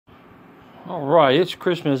Alright, it's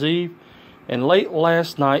Christmas Eve, and late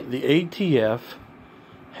last night the ATF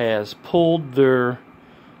has pulled their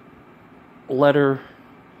letter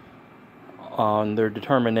on their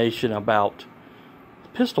determination about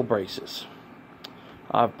pistol braces.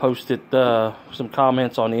 I've posted some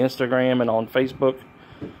comments on the Instagram and on Facebook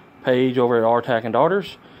page over at R-TAC and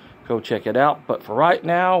Daughters. Go check it out. But for right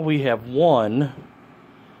now, we have won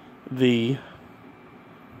the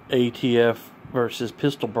ATF versus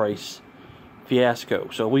pistol brace fiasco.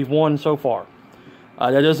 So we've won so far.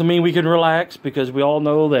 That doesn't mean we can relax, because we all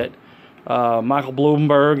know that Michael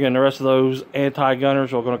Bloomberg and the rest of those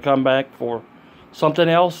anti-gunners are going to come back for something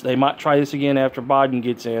else. They might try this again after Biden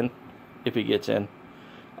gets in, if he gets in.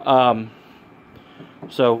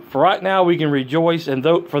 So for right now, we can rejoice. And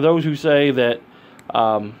for those who say that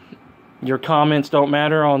your comments don't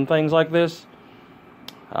matter on things like this,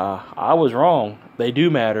 I was wrong. They do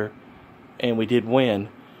matter, and we did win.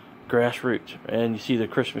 Grassroots. And you see the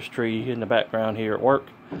Christmas tree in the background here at work.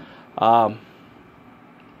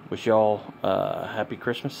 Wish y'all happy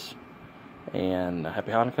Christmas and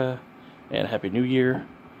happy Hanukkah and happy New Year,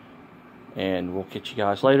 and we'll catch you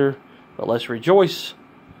guys later. But let's rejoice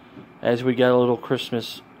as we get a little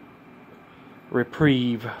Christmas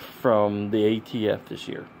reprieve from the ATF this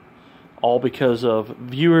year, all because of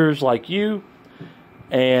viewers like you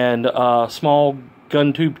and small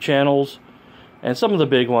gun tube channels and some of the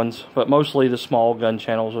big ones, but mostly the small gun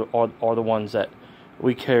channels are the ones that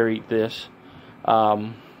we carry this.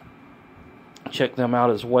 Check them out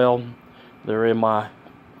as well. They're in my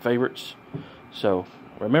favorites. So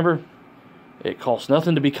remember, it costs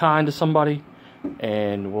nothing to be kind to somebody,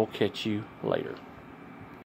 and we'll catch you later.